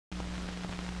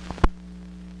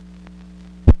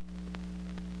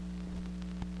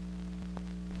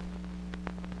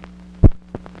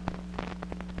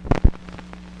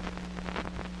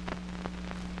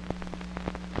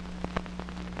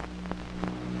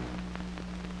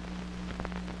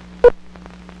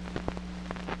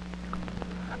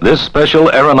This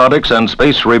special Aeronautics and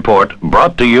Space Report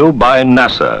brought to you by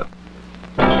NASA.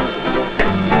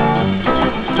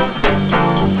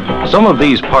 Some of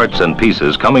these parts and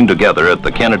pieces coming together at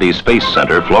the Kennedy Space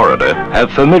Center, Florida,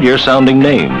 have familiar sounding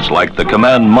names like the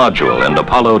Command Module and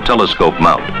Apollo Telescope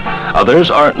Mount. Others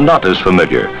are not as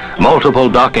familiar: Multiple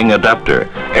Docking Adapter,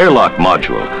 Airlock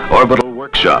Module, Orbital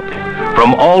Workshop.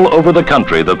 From all over the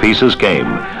country the pieces came.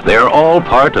 They are all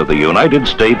part of the United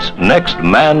States' next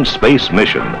manned space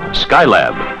mission,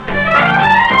 Skylab.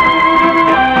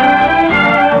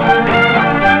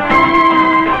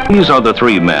 These are the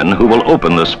three men who will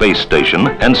open the space station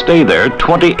and stay there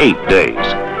 28 days.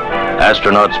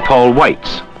 Astronauts Paul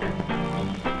Weitz,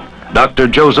 Dr.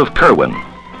 Joseph Kerwin,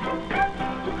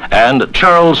 and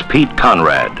Charles Pete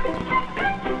Conrad.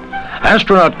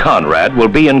 Astronaut Conrad will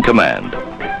be in command.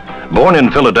 Born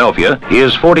in Philadelphia, he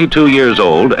is 42 years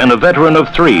old and a veteran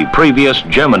of 3 previous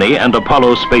Gemini and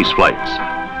Apollo space flights.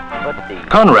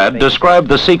 Conrad described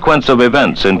the sequence of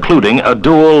events, including a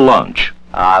dual launch.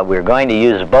 We're going to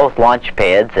use both launch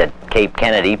pads at Cape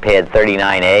Kennedy, pad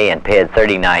 39A and pad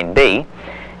 39B.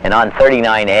 And on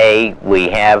 39A, we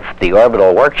have the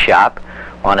orbital workshop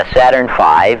on a Saturn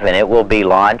V, and it will be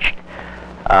launched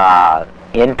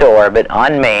into orbit,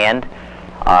 unmanned.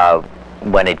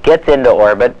 When it gets into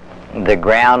orbit, the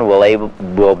ground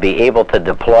will be able to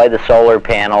deploy the solar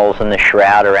panels and the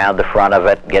shroud around the front of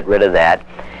it, get rid of that,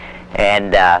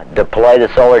 and deploy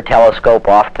the solar telescope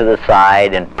off to the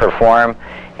side and perform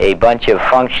a bunch of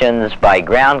functions by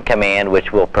ground command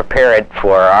which will prepare it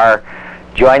for our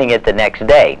joining it the next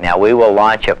day. Now, we will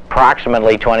launch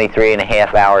approximately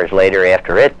 23.5 hours later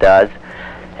after it does,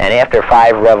 and after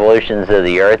 5 revolutions of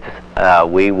the Earth,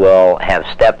 we will have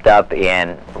stepped up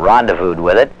and rendezvoused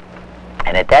with it,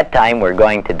 and at that time we're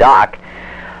going to dock.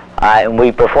 And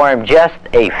we perform just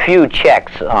a few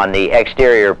checks on the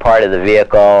exterior part of the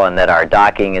vehicle and that our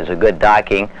docking is a good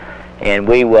docking, and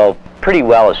we will pretty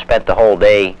well have spent the whole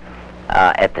day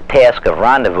at the task of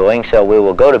rendezvousing, so we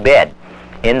will go to bed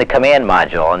in the command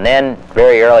module, and then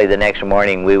very early the next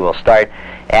morning we will start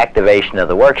activation of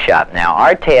the workshop. Now,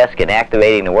 our task in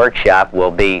activating the workshop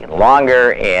will be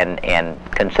longer and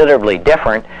considerably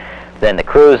different than the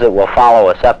crews that will follow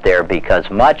us up there, because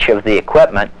much of the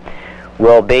equipment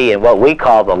will be in what we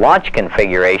call the launch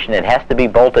configuration. It has to be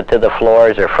bolted to the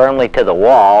floors or firmly to the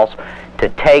walls to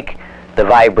take the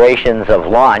vibrations of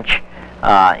launch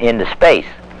into space.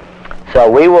 So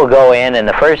we will go in, and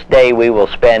the first day we will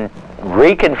spend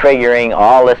reconfiguring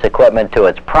all this equipment to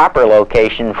its proper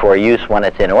location for use when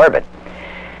it's in orbit.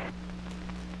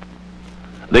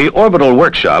 The orbital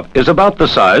workshop is about the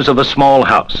size of a small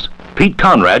house. Pete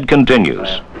Conrad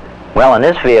continues. Well, in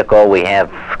this vehicle we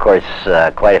have, of course,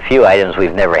 quite a few items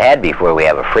we've never had before. We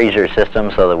have a freezer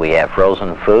system so that we have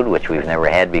frozen food, which we've never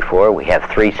had before. We have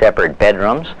 3 separate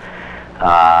bedrooms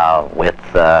with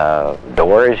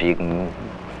doors. You can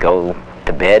go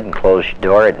to bed and close your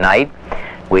door at night.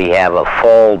 We have a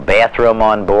full bathroom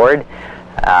on board,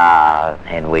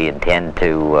 and we intend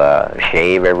to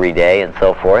shave every day and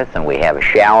so forth. And we have a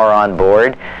shower on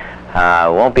board.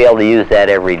 Won't be able to use that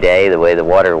every day. The way the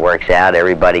water works out,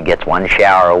 everybody gets 1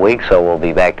 shower a week, so we'll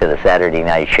be back to the Saturday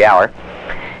night shower.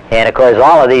 And of course,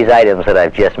 all of these items that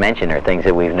I've just mentioned are things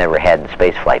that we've never had in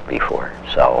spaceflight before.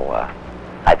 So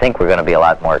I think we're going to be a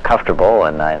lot more comfortable,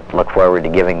 and I look forward to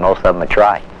giving most of them a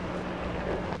try.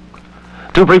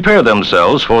 To prepare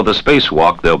themselves for the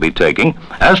spacewalk they'll be taking,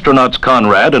 astronauts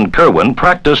Conrad and Kerwin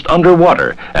practiced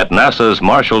underwater at NASA's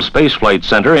Marshall Space Flight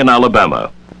Center in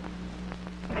Alabama.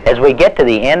 As we get to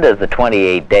the end of the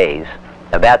 28 days,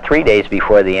 about 3 days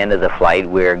before the end of the flight,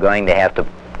 we're going to have to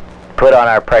put on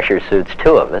our pressure suits,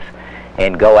 2 of us,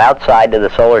 and go outside to the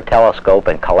solar telescope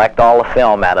and collect all the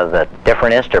film out of the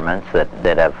different instruments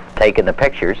that have taken the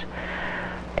pictures,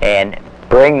 and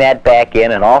bring that back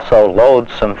in, and also load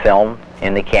some film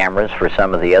in the cameras for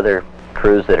some of the other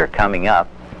crews that are coming up.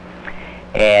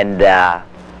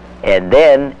 And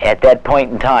then, at that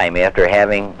point in time, after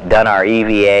having done our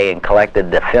EVA and collected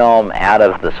the film out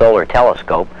of the solar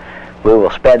telescope, we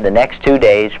will spend the next 2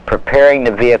 days preparing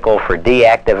the vehicle for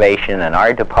deactivation and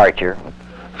our departure.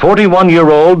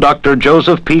 41-year-old Dr.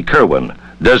 Joseph P. Kerwin,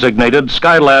 designated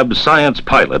Skylab science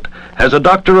pilot, has a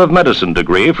Doctor of Medicine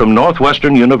degree from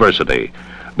Northwestern University.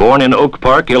 Born in Oak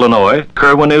Park, Illinois,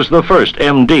 Kerwin is the first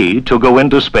MD to go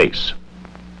into space.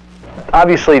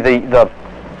 Obviously, the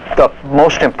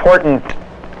most important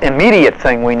immediate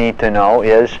thing we need to know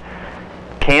is,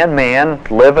 can man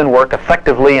live and work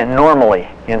effectively and normally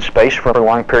in space for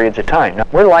long periods of time? Now,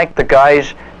 we're like the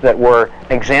guys that were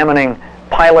examining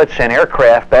pilots and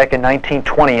aircraft back in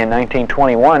 1920 and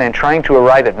 1921 and trying to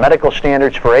arrive at medical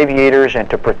standards for aviators and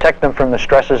to protect them from the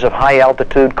stresses of high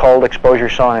altitude, cold exposure,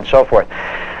 so on and so forth.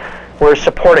 We're a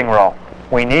supporting role.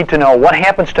 We need to know what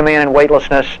happens to man in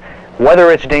weightlessness,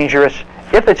 whether it's dangerous.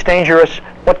 If it's dangerous,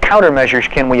 what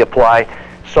countermeasures can we apply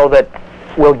so that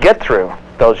we'll get through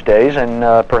those days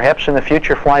and perhaps in the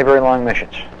future fly very long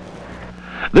missions.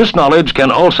 This knowledge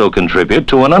can also contribute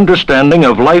to an understanding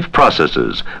of life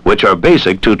processes, which are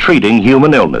basic to treating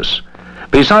human illness.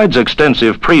 Besides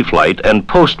extensive pre-flight and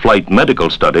post-flight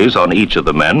medical studies on each of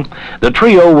the men, the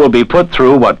trio will be put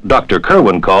through what Dr.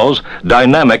 Kerwin calls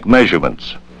dynamic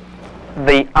measurements.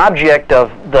 The object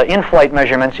of the in-flight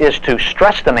measurements is to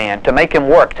stress the man, to make him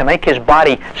work, to make his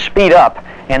body speed up,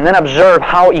 and then observe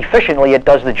how efficiently it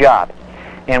does the job.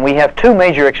 And we have two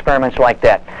major experiments like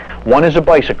that. One is a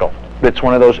bicycle. It's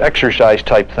one of those exercise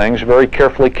type things, very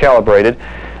carefully calibrated.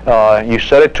 You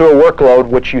set it to a workload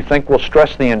which you think will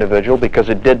stress the individual because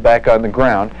it did back on the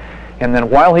ground. And then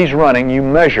while he's running, you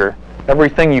measure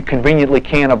everything you conveniently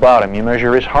can about him. You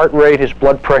measure his heart rate, his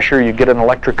blood pressure, you get an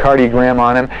electrocardiogram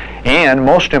on him, and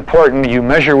most important, you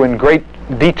measure in great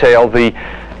detail the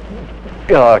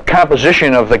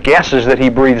composition of the gases that he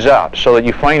breathes out, so that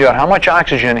you find out how much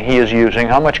oxygen he is using,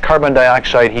 how much carbon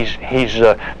dioxide he's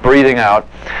breathing out,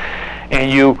 and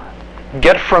you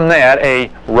get from that a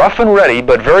rough and ready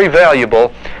but very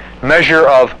valuable measure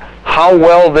of how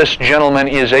well this gentleman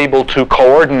is able to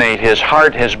coordinate his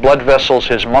heart, his blood vessels,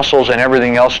 his muscles, and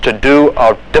everything else to do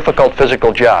a difficult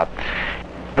physical job.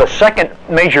 The second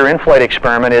major in-flight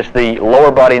experiment is the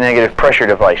lower body negative pressure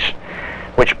device,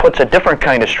 which puts a different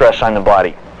kind of stress on the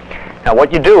body. Now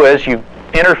what you do is you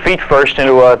enter feet first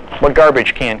into a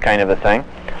garbage can kind of a thing,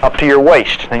 up to your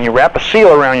waist. Then you wrap a seal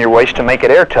around your waist to make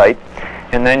it airtight,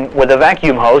 and then with a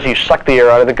vacuum hose you suck the air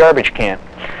out of the garbage can.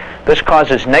 This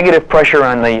causes negative pressure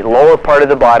on the lower part of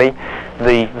the body,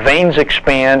 the veins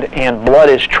expand, and blood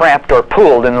is trapped or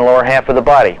pooled in the lower half of the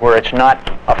body where it's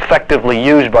not effectively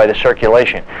used by the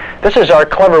circulation. This is our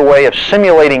clever way of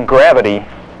simulating gravity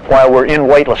while we're in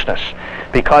weightlessness,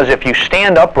 because if you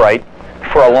stand upright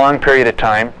for a long period of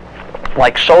time,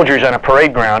 like soldiers on a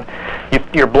parade ground,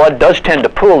 your blood does tend to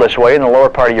pool this way in the lower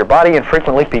part of your body, and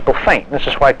frequently people faint. This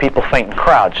is why people faint in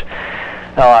crowds.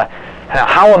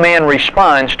 How a man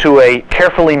responds to a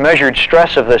carefully measured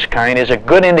stress of this kind is a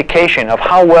good indication of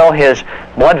how well his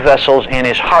blood vessels and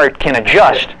his heart can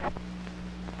adjust.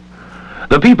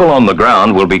 The people on the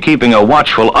ground will be keeping a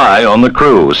watchful eye on the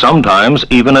crew, sometimes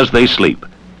even as they sleep.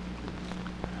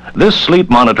 This sleep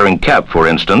monitoring cap, for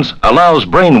instance, allows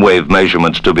brainwave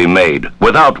measurements to be made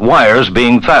without wires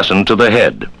being fastened to the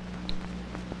head.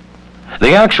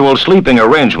 The actual sleeping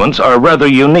arrangements are rather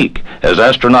unique, as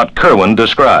astronaut Kerwin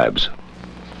describes.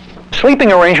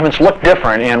 Sleeping arrangements look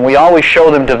different, and we always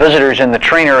show them to visitors in the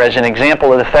trainer as an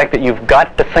example of the fact that you've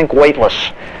got to think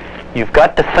weightless. You've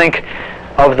got to think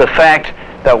of the fact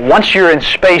that once you're in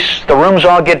space, the rooms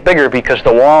all get bigger because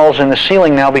the walls and the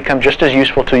ceiling now become just as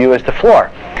useful to you as the floor.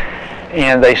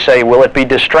 And they say, will it be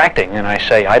distracting? And I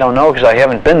say, I don't know because I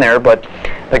haven't been there, but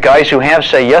the guys who have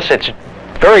say, yes, it's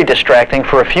very distracting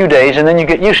for a few days, and then you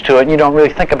get used to it and you don't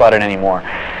really think about it anymore.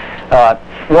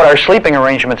 What our sleeping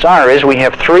arrangements are is we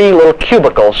have 3 little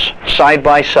cubicles side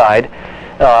by side,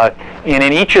 and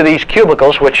in each of these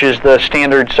cubicles, which is the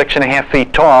standard 6.5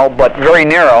 feet tall but very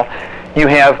narrow, you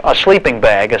have a sleeping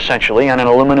bag essentially on an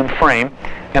aluminum frame,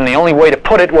 and the only way to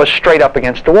put it was straight up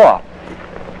against the wall.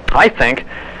 I think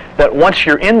that once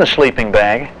you're in the sleeping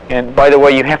bag, and by the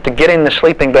way, you have to get in the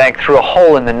sleeping bag through a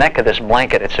hole in the neck of this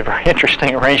blanket. It's a very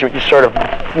interesting arrangement. You sort of,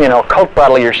 Coke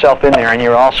bottle yourself in there and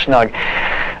you're all snug.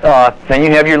 Then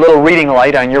you have your little reading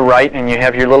light on your right, and you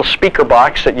have your little speaker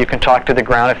box that you can talk to the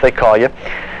ground if they call you.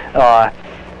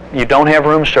 You don't have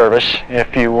room service.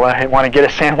 If you want to get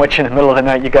a sandwich in the middle of the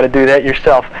night, you got to do that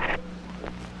yourself.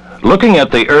 Looking at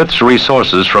the Earth's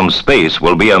resources from space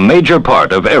will be a major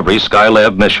part of every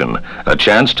Skylab mission, a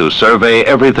chance to survey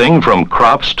everything from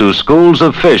crops to schools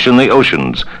of fish in the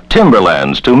oceans,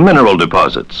 timberlands to mineral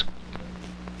deposits.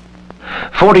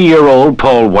 40-year-old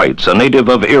Paul Weitz, a native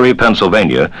of Erie,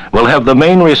 Pennsylvania, will have the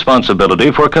main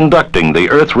responsibility for conducting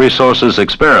the Earth Resources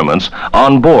experiments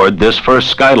on board this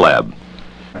first Skylab.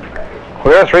 The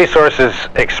Earth Resources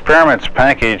Experiments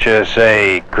package is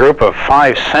a group of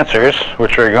 5 sensors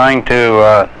which we're going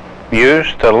to use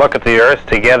to look at the Earth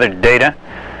to gather data.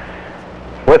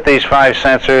 With these 5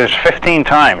 sensors 15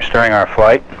 times during our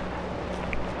flight.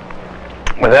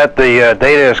 With that, the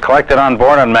data is collected on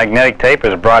board on magnetic tape,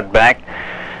 is brought back,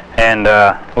 and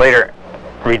later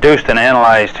reduced and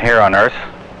analyzed here on Earth.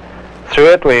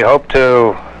 Through it, we hope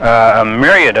to a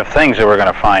myriad of things that we're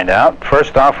going to find out.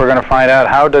 First off, we're going to find out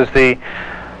how does the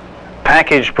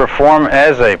package perform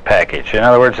as a package. In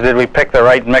other words, did we pick the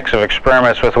right mix of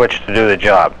experiments with which to do the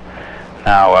job?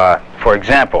 Now, for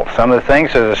example, some of the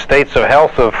things are the states of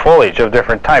health of foliage of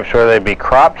different types, whether they be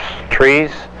crops,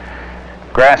 trees,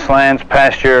 grasslands,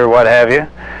 pasture, what have you.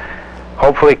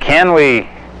 Hopefully, can we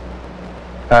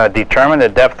determine the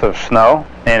depth of snow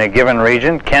in a given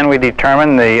region? Can we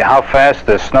determine how fast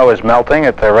the snow is melting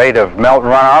at the rate of melt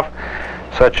runoff,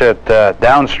 such that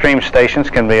downstream stations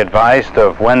can be advised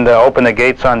of when to open the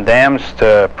gates on dams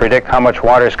to predict how much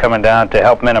water is coming down to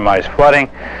help minimize flooding?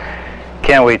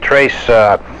 Can we trace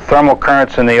thermal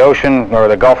currents in the ocean or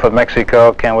the Gulf of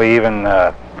Mexico? Can we even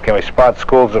can we spot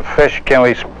schools of fish? Can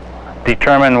we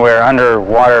determine where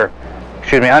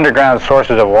underground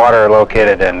sources of water are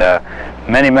located, and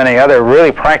many other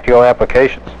really practical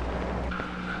applications?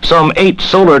 Some 8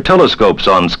 solar telescopes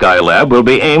on Skylab will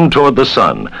be aimed toward the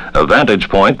sun, a vantage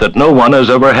point that no one has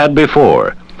ever had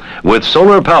before. With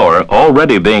solar power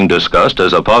already being discussed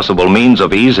as a possible means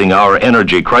of easing our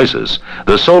energy crisis,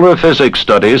 the solar physics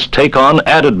studies take on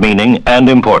added meaning and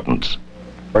importance.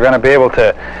 We're going to be able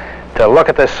to look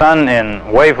at the sun in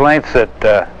wavelengths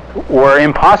that were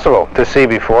impossible to see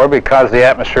before because the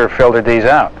atmosphere filtered these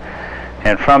out.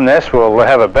 And from this, we'll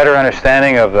have a better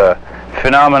understanding of the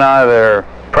phenomena that are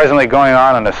presently going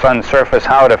on the sun's surface,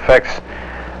 how it affects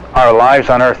our lives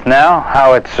on Earth now,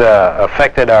 how it's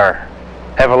affected our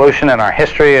evolution and our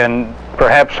history, and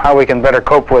perhaps how we can better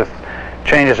cope with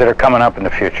changes that are coming up in the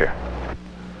future.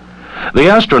 The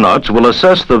astronauts will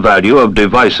assess the value of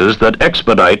devices that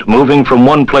expedite moving from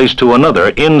one place to another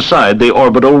inside the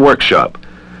orbital workshop.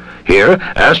 Here,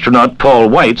 astronaut Paul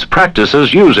Weitz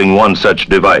practices using one such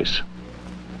device.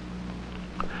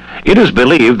 It is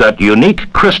believed that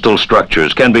unique crystal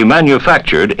structures can be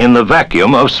manufactured in the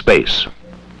vacuum of space.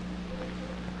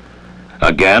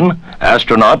 Again,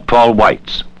 astronaut Paul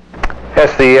Weitz.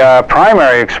 Yes, the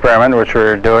primary experiment which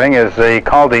we're doing is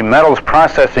called the Metals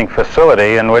Processing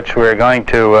Facility, in which we're going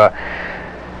to,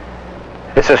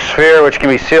 it's a sphere which can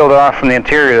be sealed off from the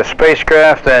interior of the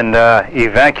spacecraft and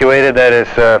evacuated, that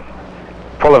is,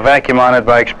 pull a vacuum on it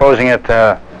by exposing it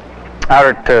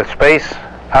out to space,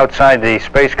 outside the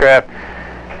spacecraft,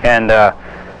 and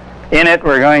in it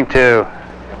we're going to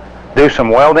do some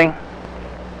welding.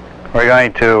 We're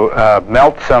going to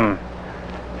melt some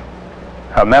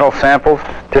metal samples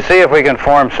to see if we can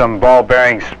form some ball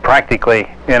bearings practically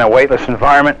in a weightless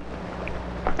environment.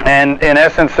 And in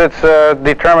essence, it's a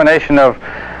determination of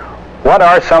what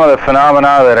are some of the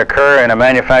phenomena that occur in a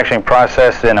manufacturing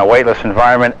process in a weightless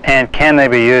environment, and can they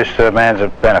be used to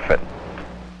man's benefit.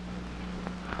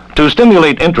 To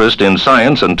stimulate interest in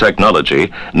science and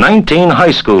technology, 19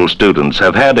 high school students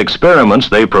have had experiments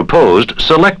they proposed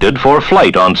selected for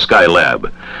flight on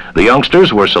Skylab. The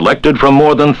youngsters were selected from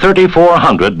more than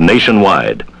 3,400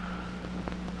 nationwide.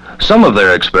 Some of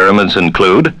their experiments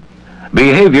include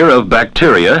behavior of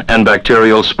bacteria and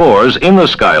bacterial spores in the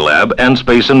Skylab and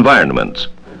space environments,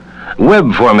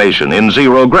 web formation in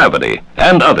zero gravity,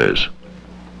 and others.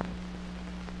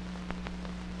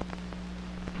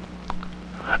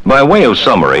 By way of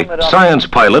summary, science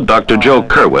pilot Dr. Joe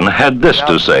Kerwin had this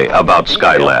to say about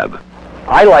Skylab.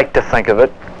 I like to think of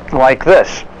it like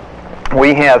this.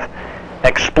 We have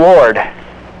explored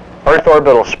Earth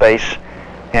orbital space,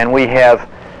 and we have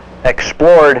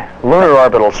explored lunar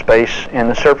orbital space and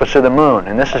the surface of the moon,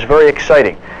 and this is very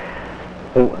exciting.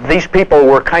 These people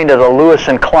were kind of the Lewis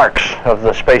and Clarks of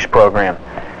the space program.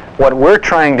 What we're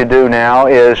trying to do now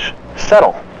is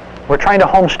settle. We're trying to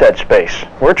homestead space.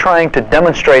 We're trying to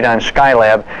demonstrate on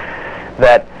Skylab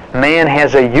that man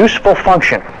has a useful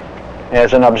function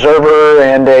as an observer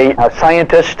and a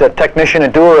scientist, a technician,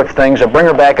 a doer of things, a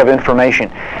bringer back of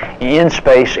information in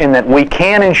space, in that we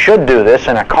can and should do this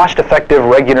in a cost-effective,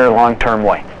 regular, long-term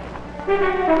way.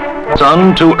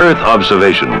 Sun to Earth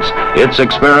observations. Its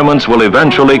experiments will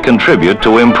eventually contribute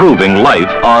to improving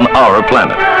life on our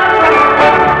planet.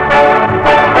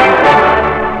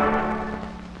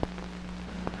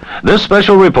 This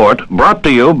special report brought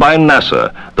to you by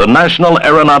NASA, the National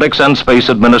Aeronautics and Space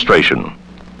Administration.